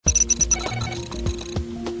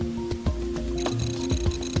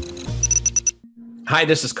Hi,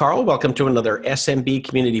 this is Carl. Welcome to another SMB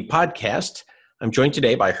Community Podcast. I'm joined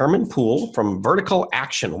today by Herman Poole from Vertical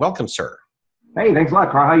Action. Welcome, sir. Hey, thanks a lot,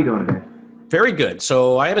 Carl. How are you doing today? Very good.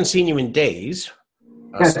 So I haven't seen you in days.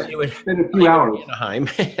 Yes, it's been a few hours. Anaheim.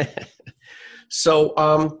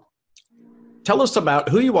 So tell us about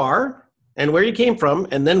who you are and where you came from,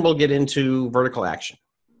 and then we'll get into Vertical Action.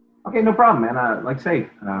 Okay, no problem, man. Like I say,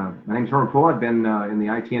 my name's Herman Poole. I've been in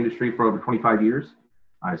the IT industry for over 25 years.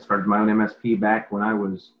 I started my own MSP back when I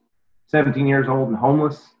was 17 years old and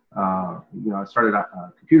homeless. I started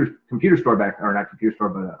a computer store back, or not computer store,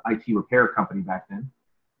 but an IT repair company back then,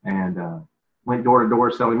 and went door to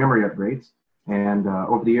door selling memory upgrades. And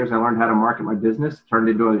over the years, I learned how to market my business, turned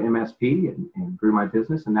into an MSP, and grew my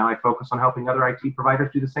business. And now I focus on helping other IT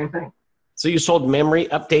providers do the same thing. So you sold memory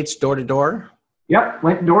updates door to door? Yep,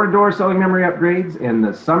 went door to door selling memory upgrades in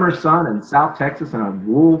the summer sun in South Texas in a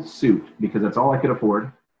wool suit because that's all I could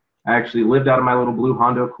afford. I actually lived out of my little blue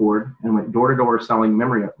Honda Accord and went door to door selling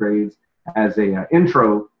memory upgrades as a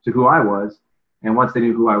intro to who I was. And once they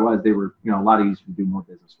knew who I was, they were a lot easier to do more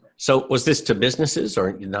business with. So was this to businesses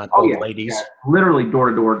or not old ladies? Yeah. Literally door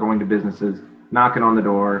to door going to businesses, knocking on the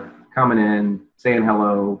door, coming in, saying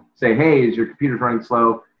hello, say, hey, is your computer running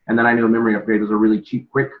slow? And then I knew a memory upgrade was a really cheap,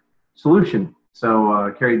 quick solution.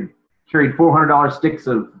 So carried $400 sticks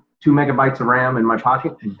of 2 megabytes of RAM in my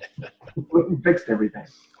pocket and fixed everything.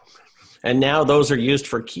 And now those are used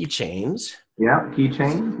for keychains. Yeah,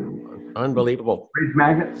 keychains. Unbelievable. Fridge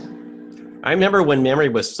magnets. I remember when memory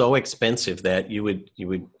was so expensive that you would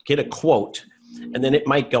get a quote, and then it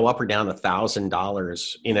might go up or down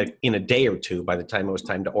 $1,000 in a day or two by the time it was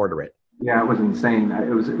time to order it. Yeah, it was insane.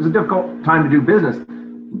 It was a difficult time to do business,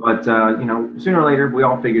 but sooner or later we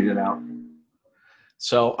all figured it out.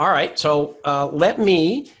 So, all right. So let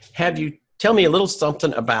me have you tell me a little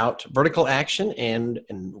something about Vertical Action and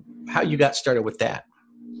how you got started with that.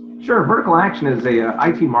 Sure. Vertical Action is a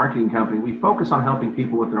IT marketing company. We focus on helping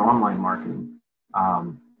people with their online marketing.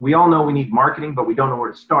 We all know we need marketing, but we don't know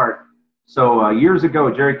where to start. So years ago,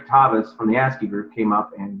 Jerry Catavas from the ASCII Group came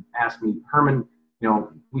up and asked me, Herman,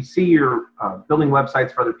 we see you're building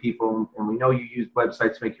websites for other people, and we know you use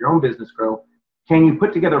websites to make your own business grow. Can you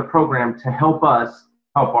put together a program to help us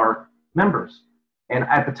help our members? And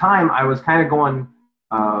at the time, I was kind of going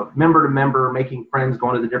member to member, making friends,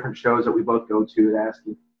 going to the different shows that we both go to at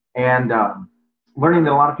ASCII, and learning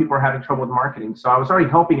that a lot of people are having trouble with marketing. So I was already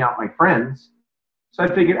helping out my friends. So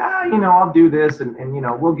I figured, I'll do this, and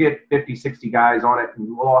we'll get 50, 60 guys on it, and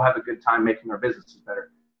we'll all have a good time making our businesses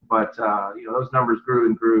better. But, those numbers grew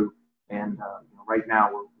and grew, and right now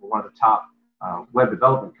we're one of the top web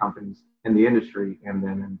development companies in the industry, and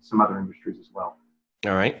then in some other industries as well.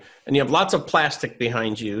 All right. And you have lots of plastic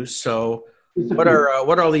behind you. So what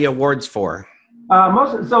are the awards for?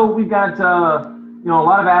 So we've got, a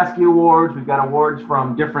lot of ASCII awards. We've got awards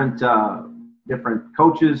from different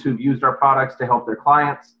coaches who've used our products to help their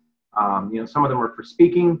clients. Some of them are for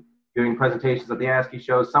speaking, doing presentations at the ASCII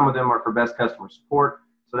shows. Some of them are for best customer support.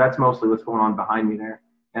 So that's mostly what's going on behind me there.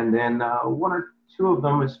 And then one or two of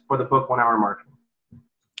them is for the book 1 Hour Marketing.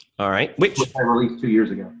 All right. Which I released 2 years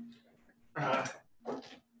ago.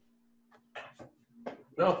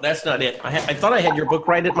 No, that's not it. I thought I had your book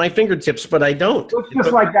right at my fingertips, but I don't. Looks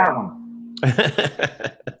just like that one.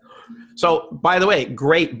 So, by the way,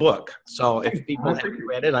 great book. So if people haven't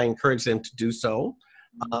read it, I encourage them to do so.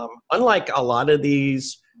 Unlike a lot of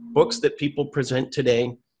these books that people present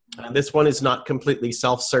today, this one is not completely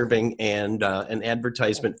self-serving and an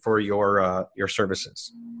advertisement for your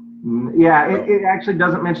services. Yeah, it actually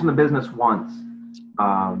doesn't mention the business once.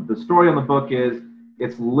 The story on the book is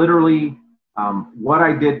it's literally what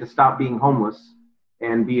I did to stop being homeless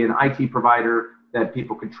and be an IT provider that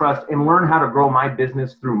people could trust and learn how to grow my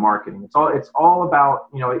business through marketing. It's all about,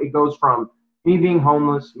 it goes from me being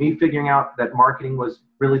homeless, me figuring out that marketing was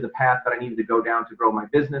really the path that I needed to go down to grow my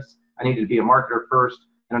business. I needed to be a marketer first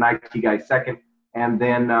and an IT guy second. And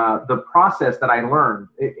then the process that I learned,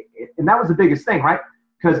 and that was the biggest thing, right?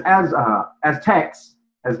 Because as techs,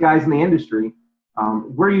 as guys in the industry,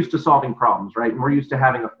 we're used to solving problems, right? And we're used to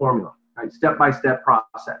having a formula, right? Step-by-step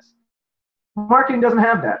process. Marketing doesn't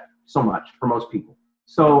have that so much for most people.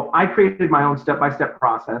 So I created my own step-by-step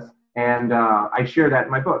process, and I share that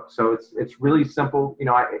in my book. So it's really simple.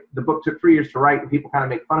 The book took 3 years to write, and people kind of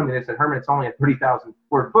make fun of me. They said, Herman, it's only a 30,000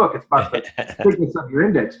 word book. It's about the thickness of your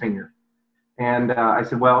index finger. And I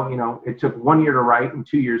said, well, it took 1 year to write and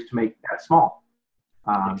 2 years to make that small.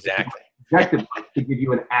 Exactly. Objective to give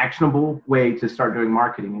you an actionable way to start doing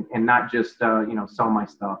marketing and not just, sell my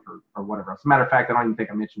stuff or whatever. As a matter of fact, I don't even think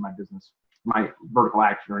I mentioned my business my Vertical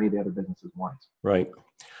Action or any of the other businesses wants. Right.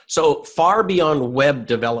 So far beyond web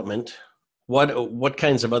development, what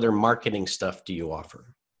kinds of other marketing stuff do you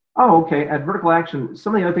offer? Oh, okay. At Vertical Action,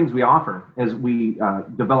 some of the other things we offer is we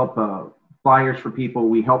develop flyers for people.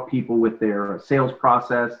 We help people with their sales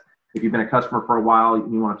process. If you've been a customer for a while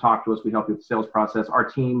and you want to talk to us, we help you with the sales process. Our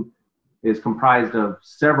team is comprised of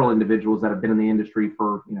several individuals that have been in the industry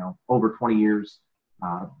for over 20 years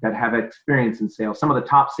that have experience in sales. Some of the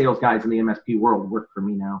top sales guys in the MSP world work for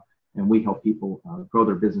me now, and we help people grow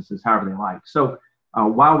their businesses however they like. So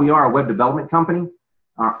while we are a web development company,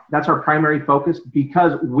 that's our primary focus,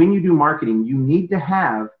 because when you do marketing, you need to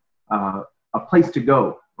have a place to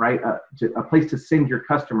go, right? A place to send your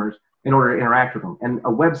customers in order to interact with them. And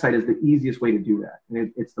a website is the easiest way to do that.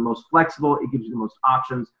 And it's the most flexible. It gives you the most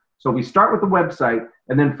options. So we start with the website,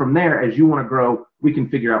 and then from there, as you want to grow, we can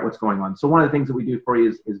figure out what's going on. So one of the things that we do for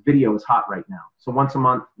you is video is hot right now. So once a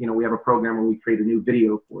month, we have a program where we create a new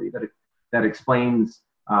video for you that explains,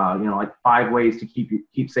 like 5 ways to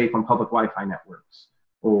keep safe on public Wi-Fi networks,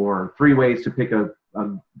 or 3 ways to pick a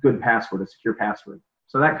good password, a secure password.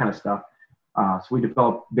 So that kind of stuff. So we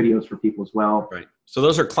develop videos for people as well. Right. So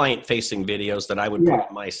those are client-facing videos that I would put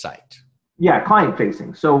on my site. Yeah,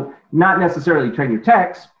 client-facing. So not necessarily train your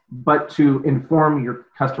techs, but to inform your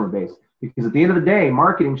customer base. Because at the end of the day,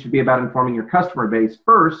 marketing should be about informing your customer base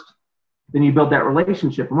first, then you build that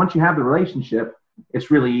relationship. And once you have the relationship,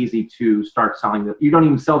 it's really easy to start selling them. You don't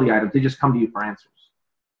even sell the items, they just come to you for answers.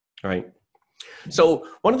 Right. So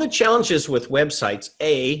one of the challenges with websites,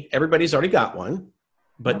 A, everybody's already got one,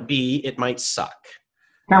 but B, it might suck.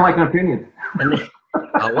 Kind of like an opinion.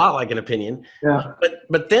 A lot like an opinion. Yeah.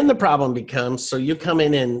 But then the problem becomes, so you come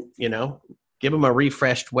in and, give them a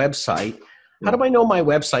refreshed website. How do I know my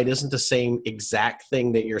website isn't the same exact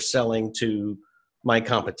thing that you're selling to my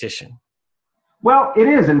competition? Well, it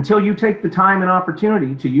is, until you take the time and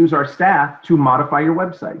opportunity to use our staff to modify your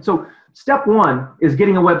website. So step 1 is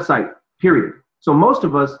getting a website, period. So most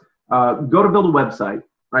of us go to build a website,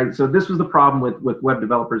 right? So this was the problem with web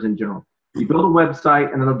developers in general. You build a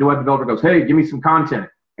website, and then the web developer goes, hey, give me some content.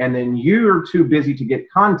 And then you're too busy to get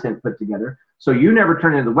content put together. So you never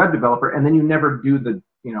turn into the web developer, and then you never do the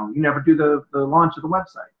launch of the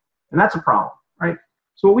website. And that's a problem, right?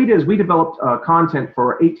 So what we did is we developed content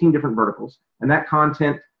for 18 different verticals. And that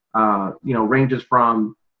content, ranges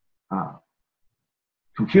from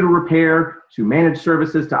computer repair to managed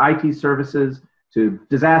services to IT services to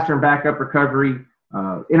disaster and backup recovery.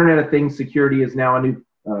 Internet of Things security is now a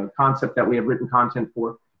new concept that we have written content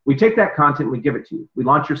for. We take that content, we give it to you. We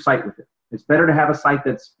launch your site with it. It's better to have a site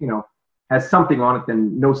that's, has something on it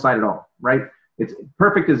than no site at all, right? It's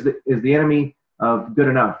perfect is the enemy of good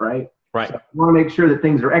enough, right? Right. So we want to make sure that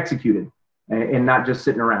things are executed and not just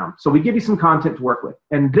sitting around. So we give you some content to work with.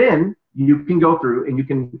 And then you can go through and you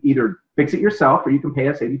can either fix it yourself, or you can pay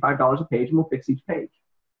us $85 a page and we'll fix each page,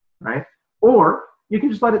 right? Or you can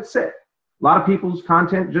just let it sit. A lot of people's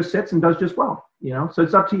content just sits and does just well, so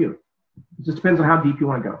it's up to you. It just depends on how deep you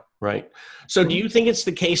want to go. Right. So do you think it's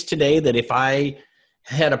the case today that if I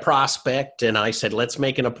had a prospect and I said, let's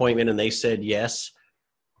make an appointment, and they said yes,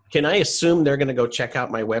 can I assume they're going to go check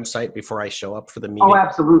out my website before I show up for the meeting? Oh,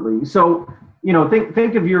 absolutely. So,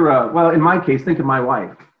 think of your, well, in my case, think of my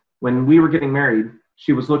wife. When we were getting married,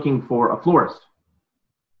 she was looking for a florist.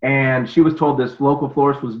 And she was told this local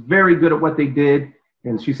florist was very good at what they did.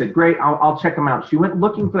 And she said, great, I'll check them out. She went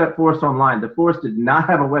looking for that florist online. The florist did not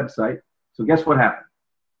have a website. So guess what happened?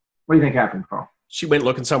 What do you think happened, Carl? She went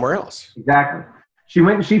looking somewhere else. Exactly. She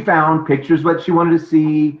went and she found pictures, what she wanted to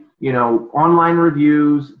see, online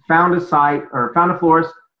reviews, found a site or found a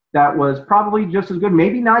florist that was probably just as good,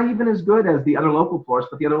 maybe not even as good as the other local florist,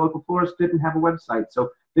 but the other local florist didn't have a website. So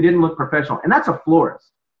they didn't look professional. And that's a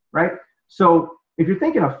florist, right? So if you're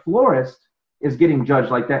thinking a florist is getting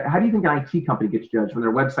judged like that, how do you think an IT company gets judged when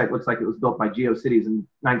their website looks like it was built by GeoCities in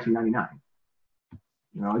 1999?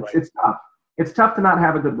 It's tough. It's tough to not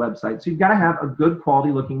have a good website. So you've got to have a good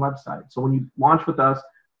quality looking website. So when you launch with us,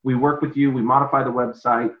 we work with you, we modify the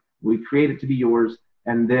website, we create it to be yours,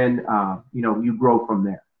 and then you grow from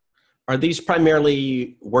there. Are these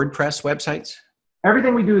primarily WordPress websites?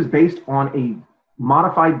 Everything we do is based on a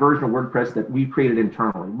modified version of WordPress that we created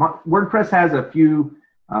internally. WordPress has a few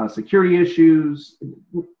security issues,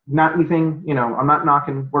 not anything, I'm not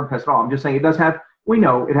knocking WordPress at all. I'm just saying it does have, we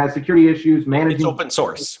know it has security issues, managing. It's open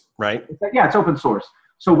source, right? Yeah, it's open source.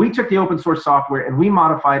 So we took the open source software and we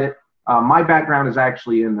modified it. My background is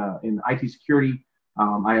actually in IT security.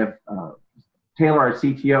 I have Taylor, our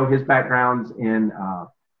CTO, his background's in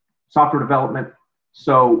software development.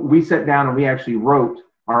 So we sat down and we actually wrote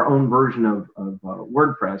our own version of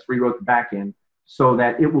WordPress, rewrote the backend so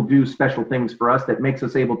that it will do special things for us that makes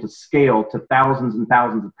us able to scale to thousands and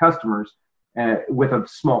thousands of customers with a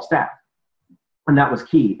small staff. And that was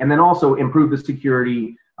key. And then also improve the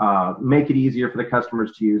security, make it easier for the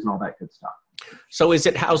customers to use and all that good stuff. So is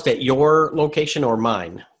it housed at your location or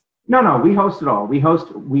mine? No, we host it all.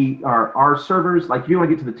 Our servers, like if you want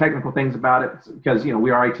to get to the technical things about it, because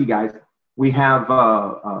we are IT guys, we have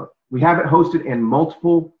it hosted in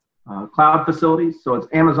multiple cloud facilities. So it's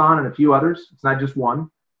Amazon and a few others. It's not just one.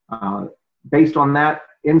 Based on that,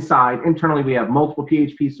 internally, we have multiple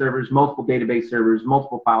PHP servers, multiple database servers,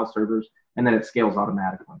 multiple file servers, and then it scales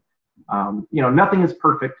automatically. Nothing is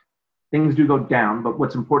perfect. Things do go down, but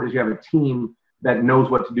what's important is you have a team that knows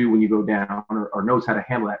what to do when you go down or knows how to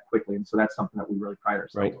handle that quickly. And so that's something that we really pride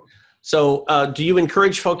ourselves on. So do you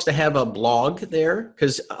encourage folks to have a blog there?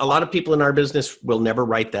 Because a lot of people in our business will never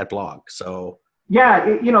write that blog. So yeah,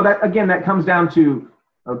 that comes down to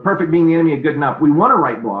perfect being the enemy of good enough. We want to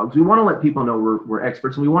write blogs. We want to let people know we're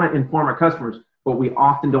experts, and we want to inform our customers, but we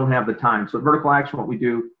often don't have the time. So at Vertical Action, what we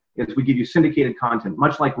do is we give you syndicated content,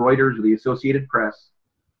 much like Reuters or the Associated Press.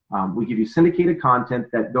 We give you syndicated content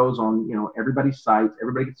that goes on, everybody's sites.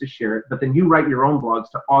 Everybody gets to share it, but then you write your own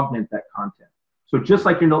blogs to augment that content. So just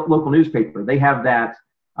like your local newspaper, they have that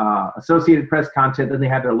Associated Press content, then they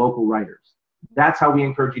have their local writers. That's how we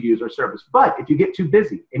encourage you to use our service. But if you get too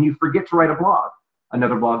busy and you forget to write a blog,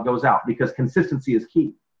 another blog goes out, because consistency is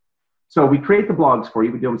key. So we create the blogs for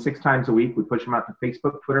you. We do them 6 times a week. We push them out to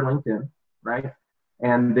Facebook, Twitter, LinkedIn, right?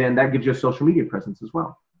 And then that gives you a social media presence as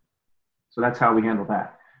well. So that's how we handle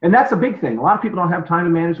that. And that's a big thing. A lot of people don't have time to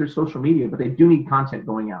manage their social media, but they do need content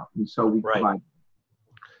going out. And so we provide.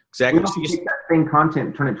 Exactly. We also take that same content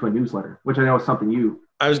and turn it into a newsletter, which I know is something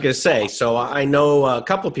I was going to say, so I know a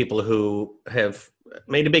couple of people who have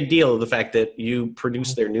made a big deal of the fact that you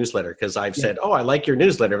produce their newsletter, because I've said, oh, I like your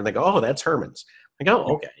newsletter. And they go, oh, that's Herman's. I go,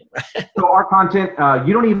 oh, okay. So our content,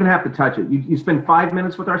 you don't even have to touch it. You spend 5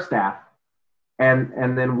 minutes with our staff,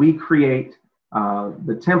 and then we create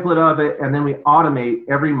the template of it, and then we automate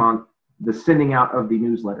every month the sending out of the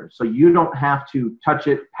newsletter. So you don't have to touch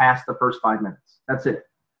it past the first 5 minutes. That's it.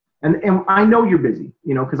 And I know you're busy,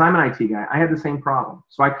 because I'm an IT guy. I had the same problem.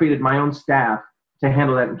 So I created my own staff to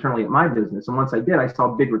handle that internally at my business. And once I did, I saw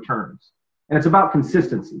big returns. And it's about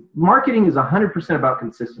consistency. Marketing is 100% about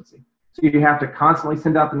consistency. So you have to constantly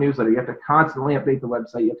send out the newsletter. You have to constantly update the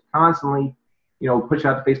website. You have to constantly, push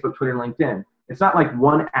out to Facebook, Twitter, and LinkedIn. It's not like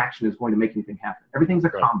one action is going to make anything happen. Everything's a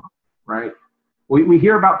combo, right? We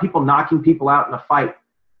hear about people knocking people out in a fight,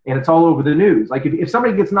 and it's all over the news. Like if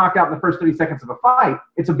somebody gets knocked out in the first 30 seconds of a fight,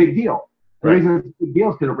 it's a big deal. The reason it's a big deal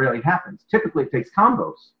is because it rarely happens. Typically, it takes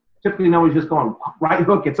combos. Typically, nobody's just going right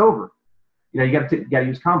hook, it's over. You got to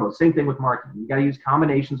use combos. Same thing with marketing. You got to use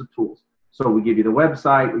combinations of tools. So we give you the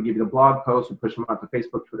website, we give you the blog post, we push them out to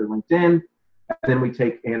Facebook, Twitter, LinkedIn, and then we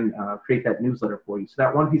take and create that newsletter for you. So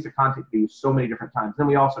that one piece of content can be used so many different times. Then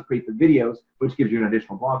we also create the videos, which gives you an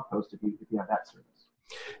additional blog post if you have that service.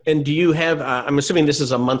 And do you have, I'm assuming this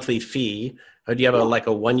is a monthly fee, or do you have a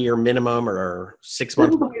 1-year minimum or 6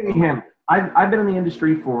 months? I've been in the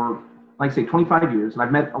industry for, 25 years, and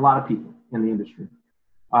I've met a lot of people in the industry.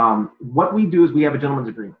 What we do is we have a gentleman's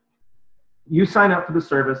agreement. You sign up for the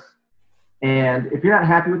service, and if you're not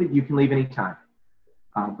happy with it, you can leave anytime.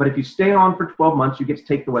 But if you stay on for 12 months, you get to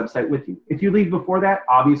take the website with you. If you leave before that,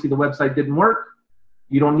 obviously the website didn't work.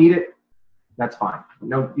 You don't need it. That's fine.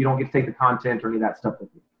 No, you don't get to take the content or any of that stuff with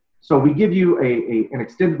you. So we give you an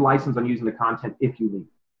extended license on using the content if you leave.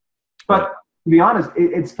 But to be honest,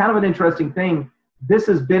 it's kind of an interesting thing. This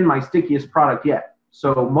has been my stickiest product yet.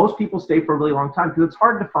 So most people stay for a really long time because it's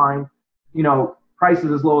hard to find,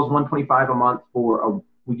 prices as low as $125 a month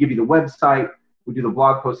we give you the website, we do the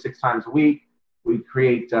blog post 6 times a week, we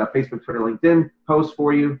create Facebook, Twitter, LinkedIn posts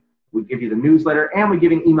for you, we give you the newsletter, and we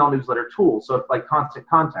give you an email newsletter tool. So it's like Constant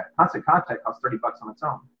Contact. Constant Contact costs $30 on its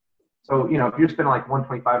own. So, if you're spending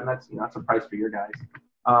 $125, and that's a price for your guys.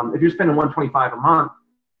 If you're spending $125 a month,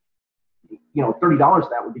 $30 of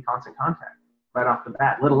that would be Constant Contact right off the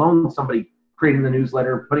bat, let alone somebody creating the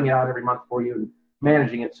newsletter, putting it out every month for you, and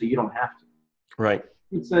managing it so you don't have to. Right.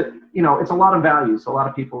 It's a lot of value. So a lot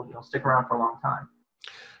of people, stick around for a long time.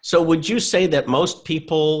 So would you say that most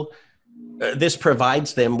people, this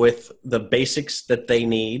provides them with the basics that they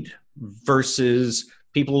need versus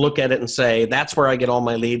people look at it and say, that's where I get all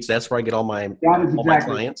my leads. That's where I get all my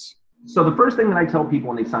clients. So the first thing that I tell people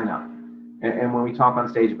when they sign up and when we talk on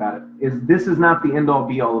stage about it is this is not the end all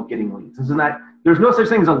be all of getting leads. There's no such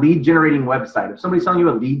thing as a lead generating website. If somebody's selling you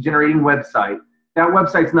a lead generating website, that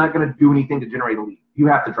website's not going to do anything to generate a lead. You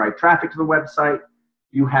have to drive traffic to the website.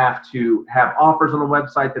 You have to have offers on the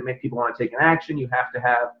website that make people want to take an action. You have to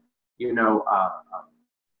have,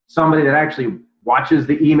 somebody that actually watches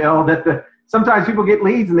the email sometimes people get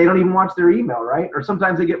leads and they don't even watch their email, right? Or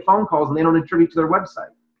sometimes they get phone calls and they don't attribute to their website.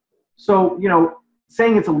 So,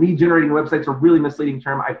 saying it's a lead generating website is a really misleading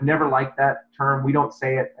term. I've never liked that term. We don't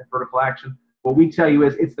say it at Vertical Action. What we tell you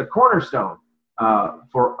is it's the cornerstone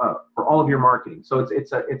for all of your marketing. So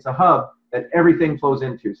it's a hub that everything flows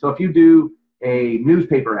into. So if you do a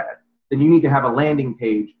newspaper ad, then you need to have a landing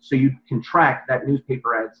page so you can track that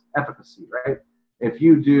newspaper ad's efficacy, right? If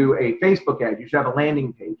you do a Facebook ad, you should have a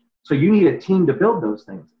landing page. So you need a team to build those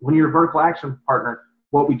things. When you're a Vertical Action partner,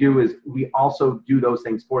 what we do is we also do those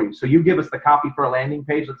things for you. So you give us the copy for a landing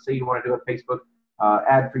page. Let's say you want to do a Facebook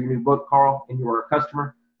ad for your new book, Carl, and you are a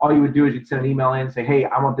customer. All you would do is you'd send an email in and say, hey,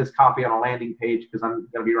 I want this copy on a landing page because I'm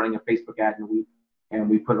going to be running a Facebook ad in a week, and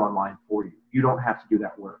we put it online for you. You don't have to do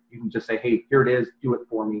that work. You can just say, hey, here it is, do it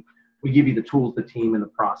for me. We give you the tools, the team, and the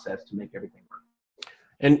process to make everything work.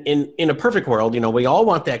 And in a perfect world, we all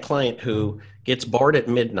want that client who gets bored at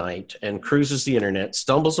midnight and cruises the internet,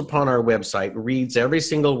 stumbles upon our website, reads every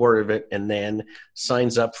single word of it, and then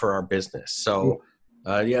signs up for our business. So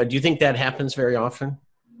do you think that happens very often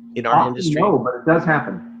in our industry? No, but it does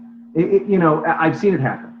happen. I've seen it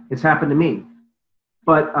happen. It's happened to me.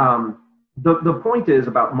 But the point is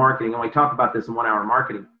about marketing, and we talk about this in 1 Hour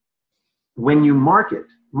Marketing. When you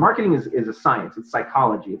marketing is a science. It's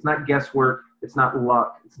psychology. It's not guesswork. It's not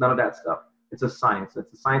luck. It's none of that stuff. It's a science.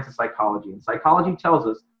 It's a science of psychology. And psychology tells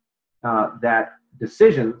us that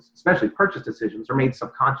decisions, especially purchase decisions, are made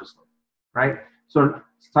subconsciously, right? So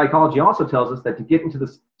psychology also tells us that to get into the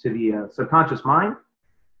subconscious mind,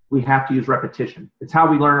 we have to use repetition. It's how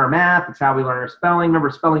we learn our math. It's how we learn our spelling.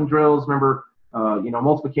 Remember spelling drills. Remember,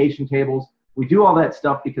 multiplication tables. We do all that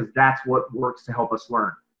stuff because that's what works to help us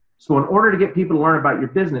learn. So in order to get people to learn about your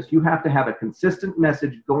business, you have to have a consistent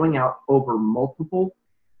message going out over multiple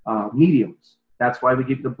mediums. That's why we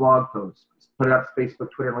give you the blog posts, put it up to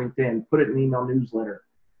Facebook, Twitter, LinkedIn, put it in an email newsletter.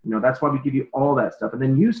 That's why we give you all that stuff. And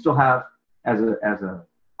then you still have, as a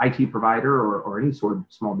IT provider or any sort of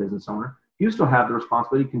small business owner, you still have the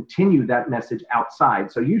responsibility to continue that message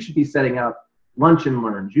outside. So you should be setting up lunch and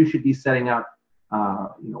learns. You should be setting up,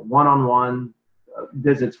 one-on-one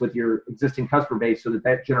visits with your existing customer base so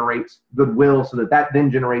that generates goodwill, so that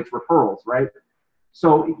then generates referrals, right?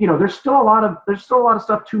 So, there's still a lot of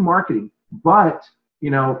stuff to marketing, but,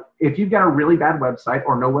 if you've got a really bad website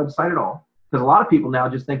or no website at all, because a lot of people now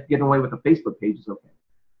just think getting away with a Facebook page is okay.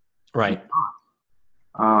 Right.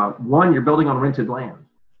 One, you're building on rented land.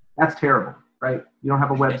 That's terrible, right? You don't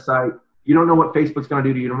have a website. You don't know what Facebook's going to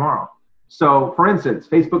do to you tomorrow. So, for instance,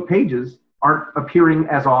 Facebook pages aren't appearing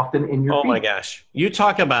as often in your feed. My gosh. You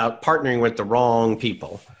talk about partnering with the wrong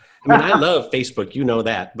people. I love Facebook,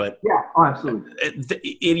 that, but yeah, absolutely.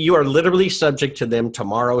 You are literally subject to them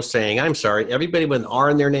tomorrow saying, I'm sorry, everybody with an R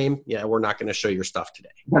in their name, we're not going to show your stuff today.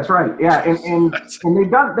 That's right. Yeah, and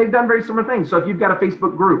they've done very similar things. So if you've got a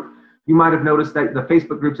Facebook group, you might have noticed that the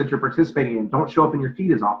Facebook groups that you're participating in don't show up in your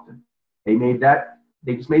feed as often. They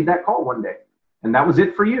just made that call one day. And that was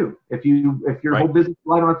it for you. If your whole business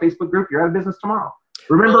relied on a Facebook group, you're out of business tomorrow.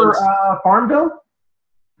 Remember Farmville?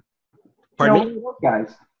 Pardon me? Those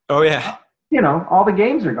guys. Oh, yeah. All the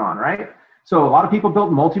games are gone, right? So a lot of people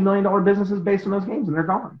built multi-million-dollar businesses based on those games, and they're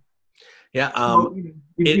gone. Yeah.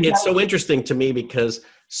 It's so interesting to me because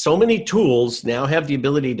so many tools now have the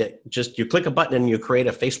ability to you click a button and you create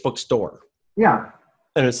a Facebook store. Yeah.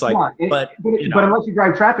 And it's like, but unless you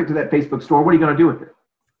drive traffic to that Facebook store, what are you going to do with it?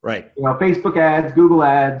 Right. Facebook ads, Google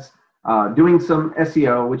ads, doing some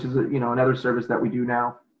SEO, which is another service that we do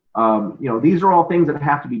now. These are all things that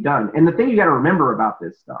have to be done. And the thing you got to remember about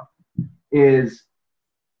this stuff is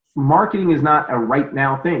marketing is not a right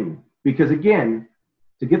now thing, because again,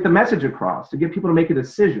 to get the message across, to get people to make a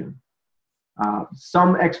decision,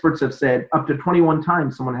 some experts have said up to 21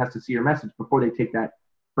 times someone has to see your message before they take that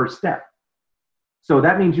first step. So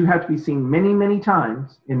that means you have to be seen many, many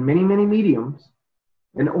times in many, many mediums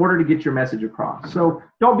in order to get your message across. So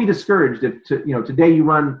don't be discouraged if today you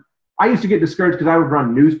run. I used to get discouraged because I would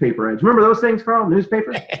run newspaper ads. Remember those things, Carl?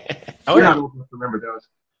 Newspapers? Oh, yeah. I don't remember those.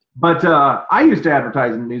 But I used to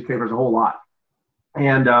advertise in newspapers a whole lot.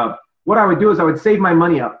 And what I would do is I would save my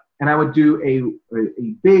money up and I would do a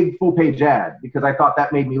big full-page ad because I thought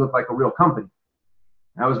that made me look like a real company.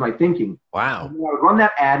 That was my thinking. Wow. And I would run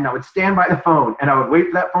that ad and I would stand by the phone and I would wait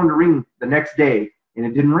for that phone to ring the next day, and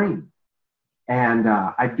it didn't ring. And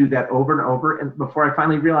I'd do that over and over. And before I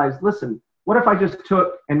finally realized, listen, what if I just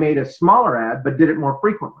took and made a smaller ad but did it more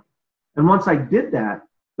frequently? And once I did that,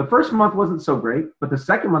 The first month wasn't so great, but the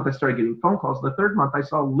second month I started getting phone calls. The third month I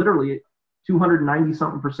saw literally 290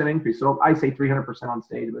 something% increase. So I say 300% on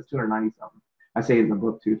stage, but it's 290 something. I say it in the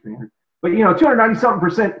book too, 300. But 290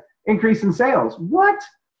 something% increase in sales. What?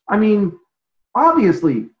 I mean,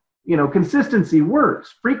 obviously, consistency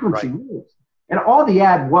works, frequency works. And all the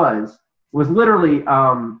ad was literally,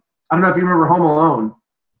 I don't know if you remember Home Alone,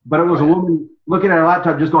 but it was a woman looking at her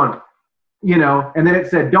laptop just going, and then it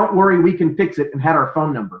said, "Don't worry, we can fix it," and had our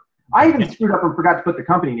phone number. I even screwed up and forgot to put the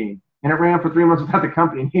company name, and it ran for 3 months without the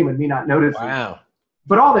company name and me not noticing. Wow.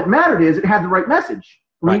 But all that mattered is it had the right message.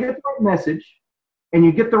 When you get the right message and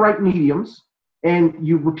you get the right mediums and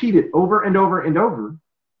you repeat it over and over and over,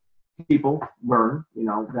 people learn,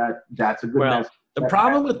 that's a good message. The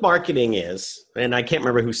problem with marketing is, and I can't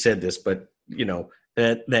remember who said this, but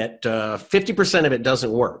that 50% of it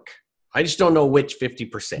doesn't work. I just don't know which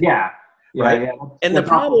 50%. Yeah. Right. Yeah. And the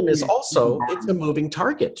problem is also it's a moving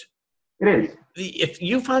target. It is. If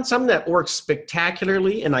you find something that works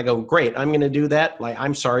spectacularly and I go, great, I'm going to do that. Like,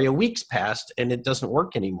 I'm sorry, a week's passed and it doesn't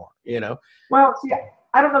work anymore, Well, see,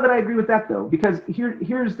 I don't know that I agree with that though, because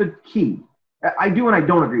here's the key. I do and I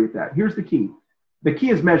don't agree with that. Here's the key. The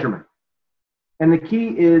key is measurement. And the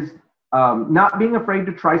key is not being afraid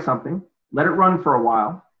to try something, let it run for a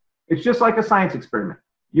while. It's just like a science experiment.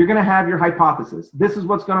 You're going to have your hypothesis. This is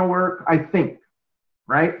what's going to work, I think,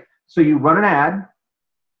 right? So you run an ad,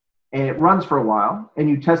 and it runs for a while, and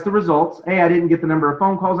you test the results. Hey, I didn't get the number of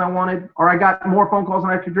phone calls I wanted, or I got more phone calls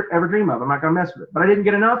than I could ever dream of. I'm not going to mess with it. But I didn't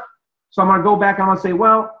get enough, so I'm going to go back and I'm going to say,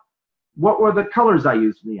 well, what were the colors I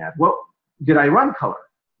used in the ad? What did I run color?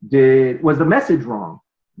 Was the message wrong?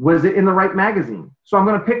 Was it in the right magazine? So I'm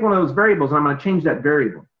going to pick one of those variables, and I'm going to change that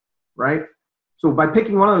variable, right? So by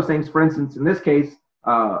picking one of those things, for instance, in this case,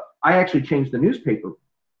 I actually changed the newspaper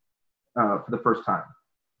for the first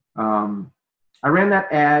time. I ran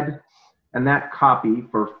that ad and that copy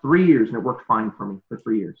for 3 years, and it worked fine for me for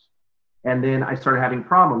 3 years. And then I started having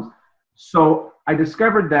problems. So I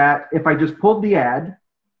discovered that if I just pulled the ad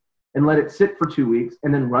and let it sit for 2 weeks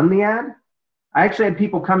and then run the ad, I actually had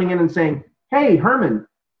people coming in and saying, "Hey, Herman,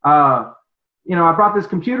 I brought this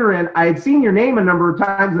computer in. I had seen your name a number of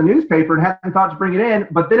times in the newspaper and hadn't thought to bring it in,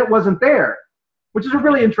 but then it wasn't there," which is a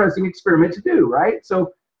really interesting experiment to do, right?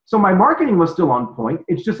 So my marketing was still on point.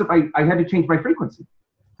 It's just that I had to change my frequency.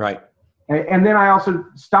 Right. And then I also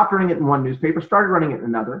stopped running it in one newspaper, started running it in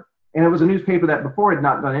another. And it was a newspaper that before had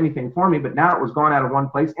not done anything for me, but now it was gone out of one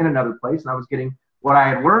place in another place. And I was getting, what I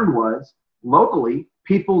had learned was locally,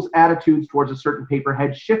 people's attitudes towards a certain paper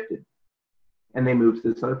had shifted. And they moved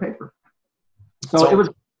to this other paper. So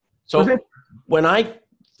when I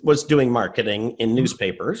was doing marketing in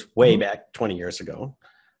newspapers way back 20 years ago,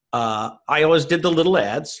 I always did the little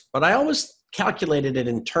ads, but I always calculated it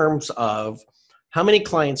in terms of how many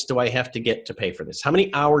clients do I have to get to pay for this? How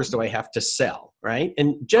many hours do I have to sell, right?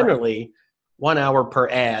 And generally, 1 hour per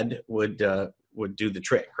ad would do the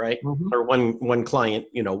trick, right? Mm-hmm. Or one client,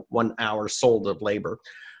 1 hour sold of labor.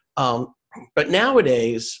 But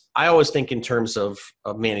nowadays, I always think in terms of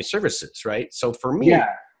managed services, right? So for me,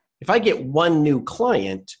 if I get one new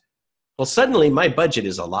client, well, suddenly my budget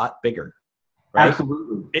is a lot bigger. Right?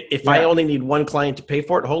 Absolutely. If I only need one client to pay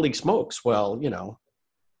for it, holy smokes! Well,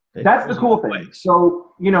 that's the cool thing.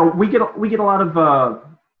 So we get a lot of.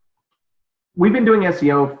 We've been doing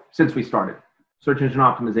SEO since we started, search engine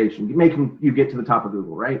optimization, making you get to the top of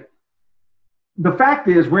Google, right? The fact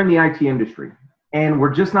is, we're in the IT industry, and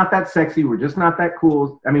we're just not that sexy. We're just not that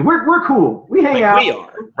cool. I mean, we're cool. We hang out. We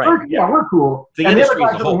are. Right. We're cool. The and industry the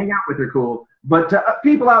as other a guys whole. that we hang out with are cool, but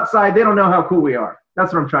people outside, they don't know how cool we are.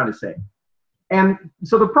 That's what I'm trying to say. And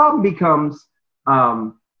so the problem becomes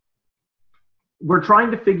we're trying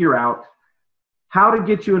to figure out how to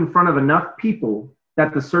get you in front of enough people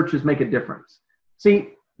that the searches make a difference.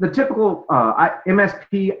 See, the typical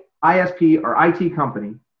MSP, ISP, or IT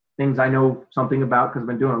company, things I know something about because I've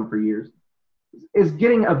been doing them for years, is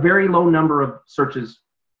getting a very low number of searches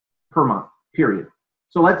per month, period.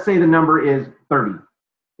 So let's say the number is 30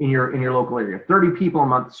 in your local area. 30 people a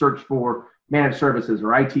month search for managed services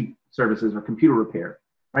or IT services or computer repair,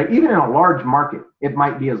 right? Even in a large market, it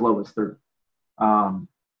might be as low as 30.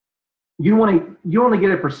 You only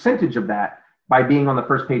get a percentage of that by being on the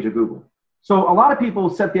first page of Google. So a lot of people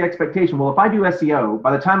set the expectation, well, if I do SEO,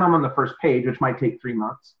 by the time I'm on the first page, which might take 3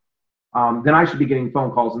 months, then I should be getting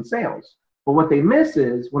phone calls and sales. But what they miss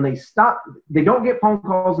is when they stop, they don't get phone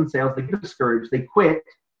calls and sales, they get discouraged, they quit,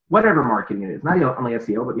 whatever marketing it is, not only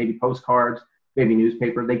SEO, but maybe postcards, maybe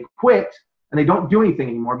newspaper, they quit and they don't do anything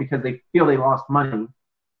anymore because they feel they lost money.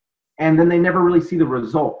 And then they never really see the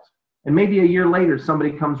result. And maybe a year later,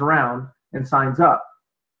 somebody comes around and signs up.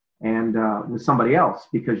 and with somebody else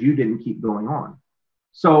because you didn't keep going on.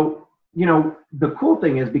 So, you know, the cool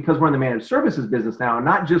thing is because we're in the managed services business now, and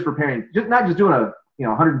not just repairing, not just doing a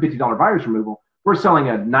 $150 virus removal, we're selling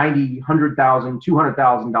a $90,000, $100,000,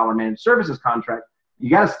 $200,000 managed services contract. You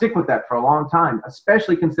got to stick with that for a long time,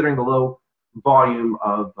 especially considering the low volume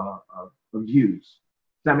of views.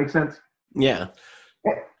 Does that make sense? Yeah.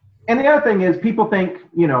 And the other thing is people think,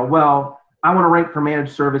 you know, well, I want to rank for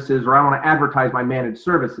managed services or I want to advertise my managed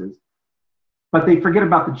services. But they forget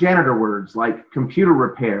about the janitor words like computer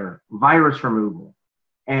repair, virus removal,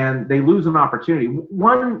 and they lose an opportunity.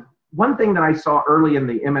 One thing that I saw early in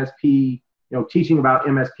the MSP, teaching about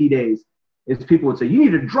MSP days is people would say, you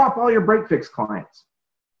need to drop all your break fix clients.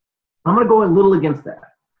 I'm going to go a little against that.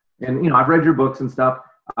 And, I've read your books and stuff.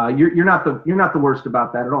 You're not the worst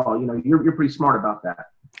about that at all. You're pretty smart about that.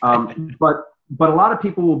 But a lot of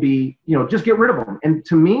people will be, just get rid of them. And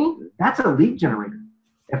to me, that's a lead generator.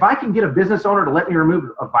 If I can get a business owner to let me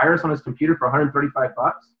remove a virus on his computer for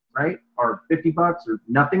 $135, right? Or $50 or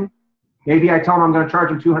nothing. Maybe I tell him I'm going to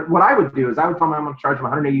charge him $200. What I would do is I would tell him I'm going to charge him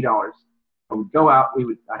 $180. I would go out.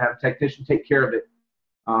 I'd have a technician take care of it.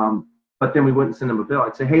 But then we wouldn't send him a bill.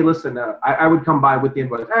 I'd say, hey, listen, I would come by with the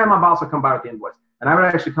invoice. My boss will come by with the invoice. And I would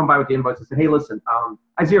actually come by with the invoice and say, hey, listen,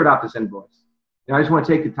 I zeroed out this invoice. I just want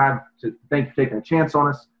to take the time to thank you for taking a chance on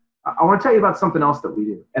us. I want to tell you about something else that we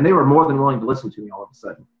do. And they were more than willing to listen to me all of a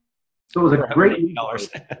sudden. So it was a great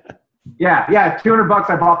Yeah, $200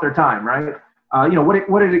 I bought their time, right?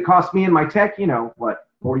 What did it cost me and my tech? What,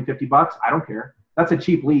 $40, $50? I don't care. That's a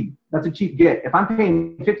cheap lead. That's a cheap get. If I'm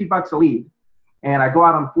paying $50 a lead and I go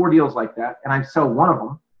out on 4 deals like that and I sell one of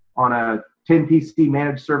them on a 10 PC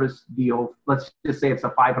managed service deal, let's just say it's a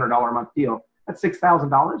 $500 a month deal, that's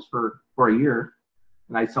 $6,000 for a year.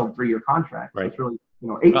 And I sell 3-year contract. Right. So it's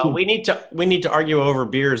really, 18. Well, we need to argue over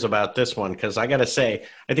beers about this one, because I got to say,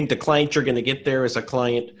 I think the client you're going to get there is a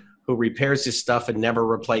client who repairs his stuff and never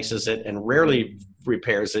replaces it, and rarely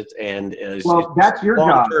repairs it, and is that's your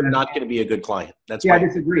job. Not going to be a good client. I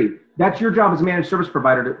disagree. That's your job as a managed service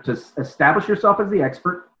provider to establish yourself as the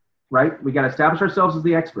expert, right? We got to establish ourselves as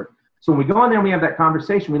the expert. So when we go in there and we have that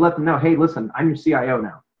conversation, we let them know, hey, listen, I'm your CIO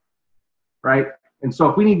now, right? And so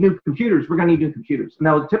if we need new computers, we're going to need new computers. And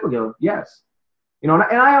they'll typically go, yes. And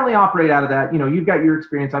I only operate out of that. You've got your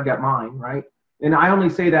experience, I've got mine, right? And I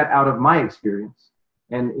only say that out of my experience.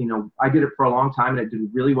 And, I did it for a long time and it did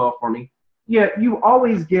really well for me. Yeah, you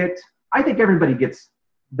always I think everybody gets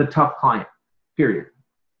the tough client, period.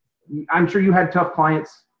 I'm sure you had tough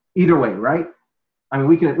clients either way, right? I mean,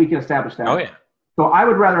 we can establish that. Oh, yeah. So I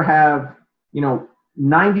would rather have,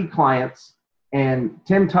 90 clients and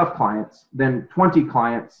 10 tough clients than 20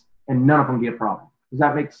 clients and none of them be a problem. Does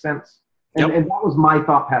that make sense? And, Yep. and that was my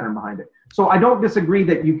thought pattern behind it. So I don't disagree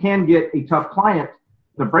that you can get a tough client,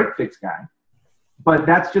 the break fix guy, but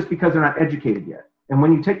that's just because they're not educated yet. And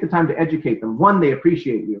when you take the time to educate them, 1, they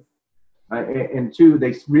appreciate you, and 2,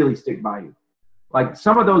 they really stick by you. Like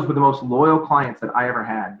some of those were the most loyal clients that I ever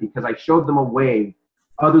had because I showed them a way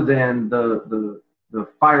other than the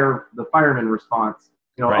fireman response.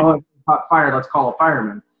 Right. Oh, it's caught fire, let's call a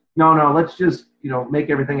fireman. No, let's just, make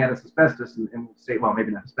everything out of asbestos and say, well,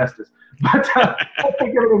 maybe not asbestos, but let's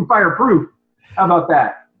make everything fireproof. How about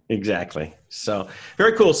that? Exactly. So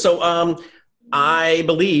very cool. So I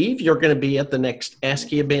believe you're going to be at the next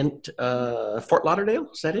ASCII event, Fort Lauderdale.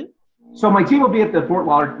 Is that it? So my team will be at the Fort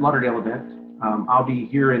Lauderdale event. I'll be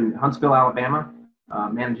here in Huntsville, Alabama,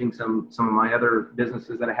 managing some of my other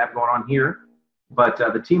businesses that I have going on here. But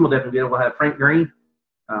the team will definitely be able to have Frank Green,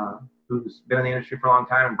 who's been in the industry for a long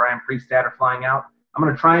time, and Brian Priestad are flying out. I'm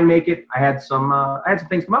going to try and make it. I had some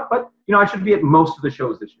things come up, but I should be at most of the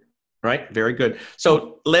shows this year. Right. Very good.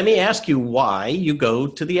 So let me ask you why you go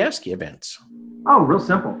to the ASCII events. Oh, real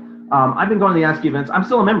simple. I've been going to the ASCII events. I'm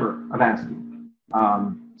still a member of ASCII.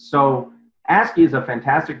 So ASCII is a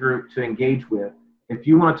fantastic group to engage with if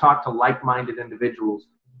you want to talk to like-minded individuals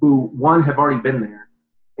who, 1, have already been there,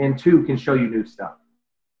 and 2, can show you new stuff.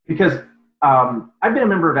 Because I've been a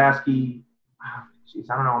member of ASCII, I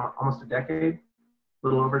don't know, almost a decade, a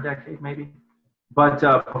little over a decade maybe. But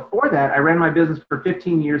before that, I ran my business for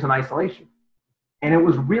 15 years in isolation. And it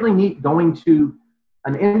was really neat going to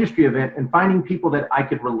an industry event and finding people that I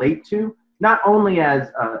could relate to, not only as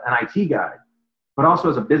an IT guy, but also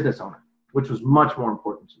as a business owner, which was much more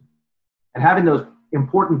important to me. And having those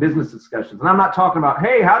important business discussions. And I'm not talking about,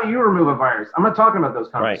 hey, how do you remove a virus? I'm not talking about those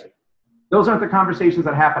conversations. Right. Those aren't the conversations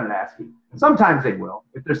that happen at ASCII. Sometimes they will,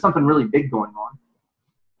 if there's something really big going on.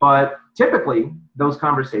 But typically, those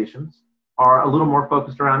conversations are a little more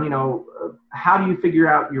focused around, how do you figure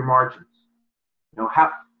out your margins?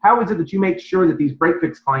 how is it that you make sure that these break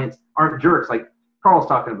fix clients aren't jerks like Carl's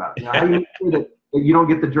talking about? You know, how do you make sure that you don't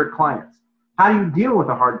get the jerk clients? How do you deal with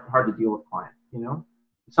a hard to deal with client? You know,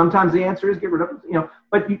 sometimes the answer is get rid of them, you know,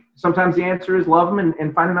 but sometimes the answer is love them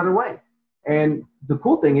and find another way. And the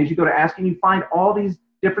cool thing is you go to Ask and you find all these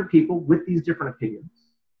different people with these different opinions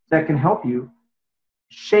that can help you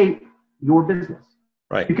shape your business.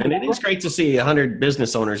 Right. And it is great to see 100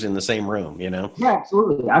 business owners in the same room, you know? Yeah,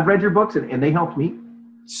 absolutely. I've read your books and they helped me.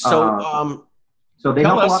 So, so they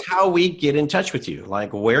tell help us how we get in touch with you.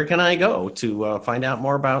 Like, where can I go to find out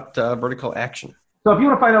more about Vertical Action? So if you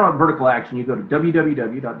want to find out about Vertical Action, you go to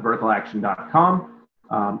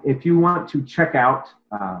www.verticalaction.com. If you want to check out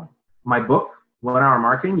my book, 1 Hour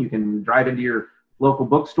Marketing, you can drive into your local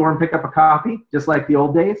bookstore and pick up a copy, just like the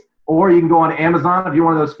old days. Or you can go on Amazon if you're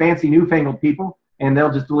one of those fancy newfangled people, and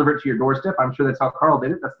they'll just deliver it to your doorstep. I'm sure that's how Carl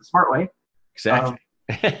did it. That's the smart way. Exactly.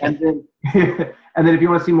 And then if you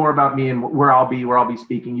want to see more about me and where I'll be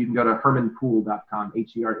speaking, you can go to hermanpool.com,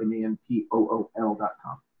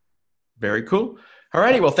 HERMANPOOL.com. Very cool. All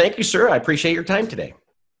righty. Well, thank you, sir. I appreciate your time today.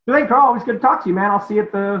 Hey, Carl, always good to talk to you, man. I'll see you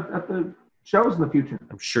at the shows in the future.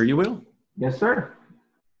 I'm sure you will. Yes, sir.